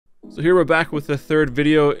So here we're back with the third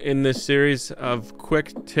video in this series of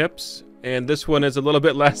quick tips, and this one is a little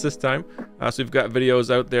bit less this time. So we've got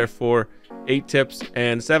videos out there for 8 tips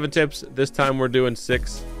and 7 tips. This time we're doing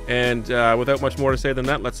 6, and without much more to say than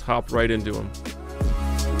that, let's hop right into them.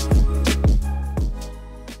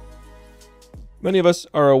 Many of us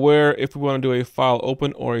are aware if we want to do a file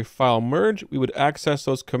open or a file merge, we would access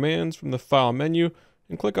those commands from the file menu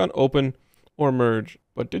and click on open or merge.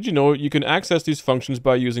 But did you know you can access these functions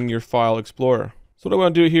by using your file explorer? So what I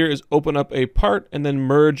want to do here is open up a part and then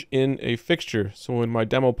merge in a fixture. So in my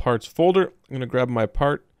demo parts folder, I'm going to grab my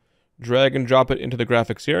part, drag and drop it into the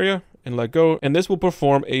graphics area and let go. And this will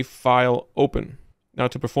perform a file open. Now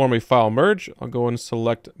to perform a file merge, I'll go and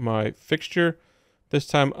select my fixture. This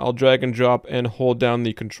time I'll drag and drop and hold down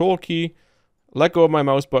the control key, let go of my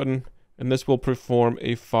mouse button, and this will perform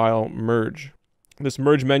a file merge. This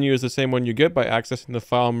merge menu is the same one you get by accessing the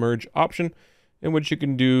file merge option, in which you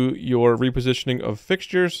can do your repositioning of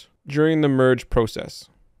fixtures during the merge process.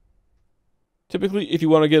 Typically, if you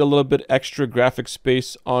want to get a little bit extra graphic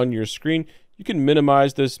space on your screen, you can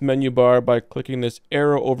minimize this menu bar by clicking this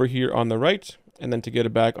arrow over here on the right, and then to get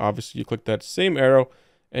it back, obviously you click that same arrow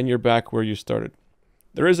and you're back where you started.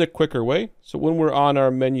 There is a quicker way. So when we're on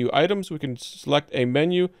our menu items, we can select a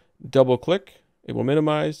menu, double click, it will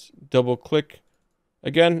minimize, double click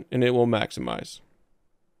again, and it will maximize.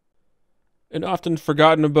 An often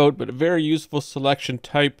forgotten about but a very useful selection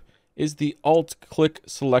type is the alt-click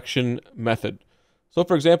selection method. So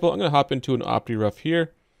for example, I'm going to hop into an OptiRough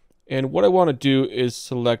here, and what I want to do is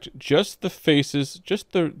select just the faces,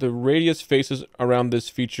 just the radius faces around this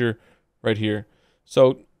feature right here.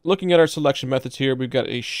 So looking at our selection methods here, we've got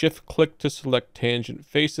a shift click to select tangent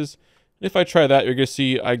faces. And if I try that, you're going to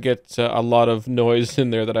see I get a lot of noise in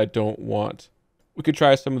there that I don't want. We could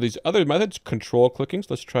try some of these other methods, control clicking. So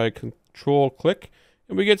let's try control click,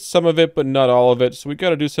 and we get some of it, but not all of it. So we got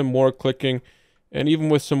to do some more clicking, and even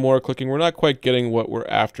with some more clicking, we're not quite getting what we're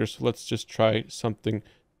after. So let's just try something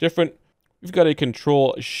different. We've got a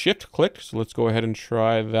control shift click, so let's go ahead and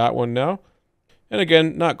try that one now. And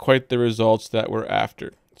again, not quite the results that we're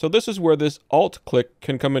after. So this is where this alt click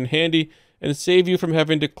can come in handy and save you from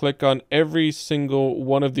having to click on every single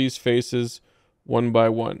one of these faces one by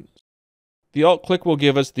one. The alt click will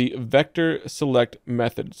give us the vector select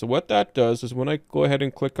method. So what that does is when I go ahead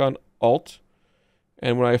and click on alt,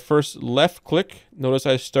 and when I first left click, notice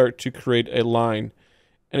I start to create a line.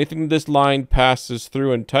 Anything this line passes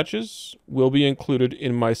through and touches will be included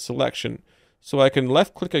in my selection. So I can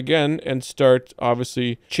left click again and start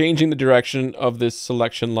obviously changing the direction of this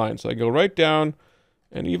selection line. So I go right down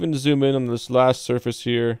and even zoom in on this last surface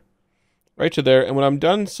here, right to there. And when I'm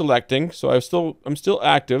done selecting, so I'm still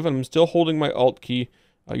active and I'm still holding my alt key,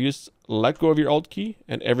 you just let go of your alt key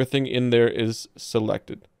and everything in there is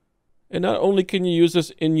selected. And not only can you use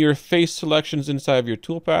this in your face selections inside of your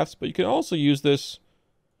toolpaths, but you can also use this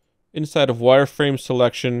inside of wireframe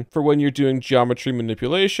selection for when you're doing geometry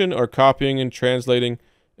manipulation or copying and translating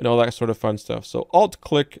and all that sort of fun stuff. So alt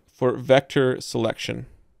click for vector selection.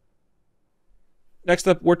 Next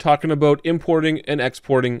up, we're talking about importing and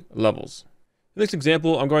exporting levels. In this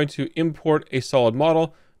example, I'm going to import a solid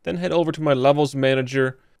model, then head over to my levels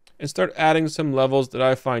manager and start adding some levels that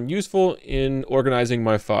I find useful in organizing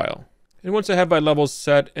my file. And once I have my levels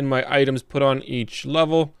set and my items put on each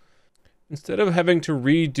level, instead of having to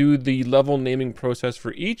redo the level naming process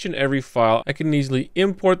for each and every file, I can easily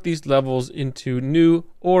import these levels into new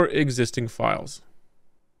or existing files.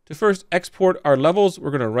 To first export our levels,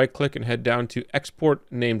 we're going to right click and head down to export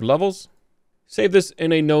named levels. Save this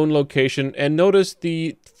in a known location and notice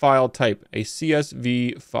the file type, a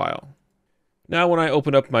CSV file. Now when I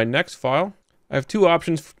open up my next file, I have two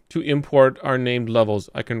options to import our named levels.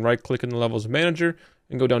 I can right click in the levels manager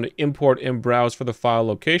and go down to import and browse for the file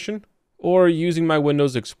location. Or using my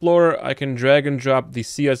Windows Explorer, I can drag and drop the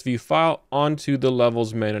CSV file onto the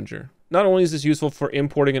levels manager. Not only is this useful for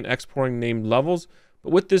importing and exporting named levels,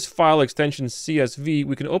 but with this file extension CSV,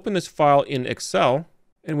 we can open this file in Excel.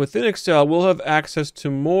 And within Excel, we'll have access to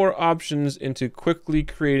more options into quickly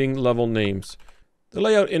creating level names. The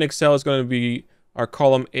layout in Excel is going to be our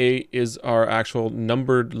column A is our actual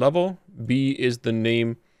numbered level, B is the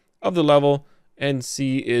name of the level, and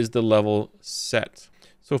C is the level set.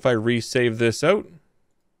 So if I resave this out,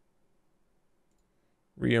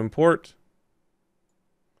 re-import,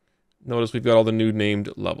 notice we've got all the new named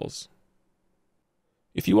levels.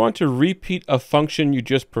 If you want to repeat a function you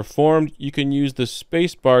just performed, you can use the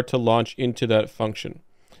space bar to launch into that function.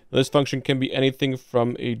 Now, this function can be anything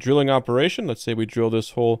from a drilling operation. Let's say we drill this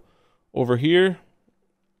hole over here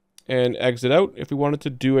and exit out. If we wanted to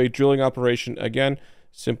do a drilling operation again,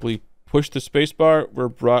 simply push the spacebar, we're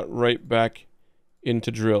brought right back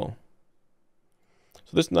into drill.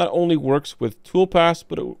 So this not only works with toolpaths,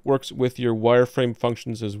 but it works with your wireframe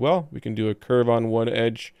functions as well. We can do a curve on one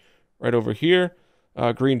edge right over here.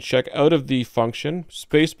 Green check out of the function.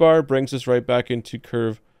 Spacebar brings us right back into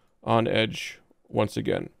curve on edge once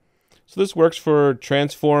again. So this works for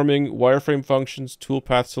transforming wireframe functions,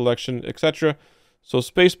 toolpath selection, etc. So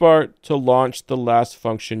spacebar to launch the last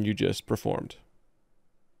function you just performed.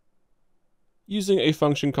 Using a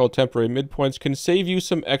function called temporary midpoints can save you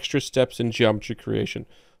some extra steps in geometry creation.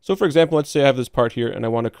 So for example, let's say I have this part here and I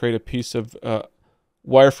want to create a piece of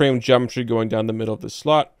wireframe geometry going down the middle of the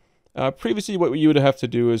slot. Previously, what you would have to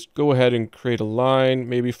do is go ahead and create a line,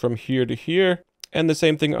 maybe from here to here, and the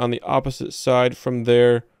same thing on the opposite side from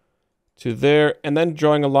there to there, and then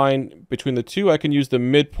drawing a line between the two. I can use the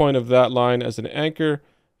midpoint of that line as an anchor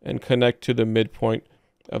and connect to the midpoint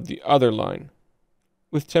of the other line.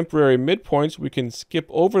 With temporary midpoints, we can skip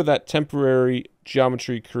over that temporary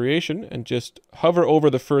geometry creation and just hover over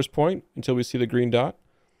the first point until we see the green dot.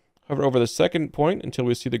 Hover over the second point until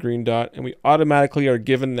we see the green dot, and we automatically are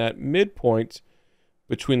given that midpoint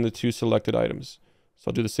between the two selected items. So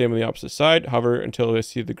I'll do the same on the opposite side. Hover until I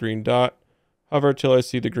see the green dot. Hover until I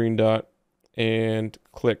see the green dot, and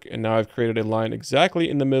click. And now I've created a line exactly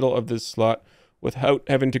in the middle of this slot without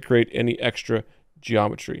having to create any extra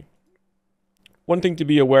geometry. One thing to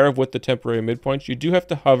be aware of with the temporary midpoints, you do have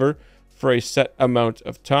to hover for a set amount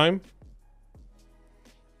of time.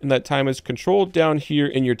 And that time is controlled down here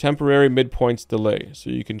in your temporary midpoints delay. So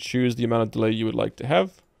you can choose the amount of delay you would like to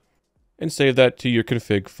have and save that to your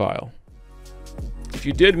config file. If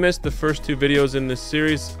you did miss the first two videos in this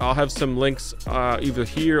series, I'll have some links either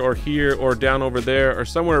here or down over there or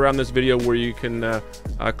somewhere around this video where you can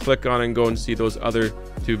click on and go and see those other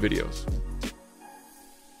two videos.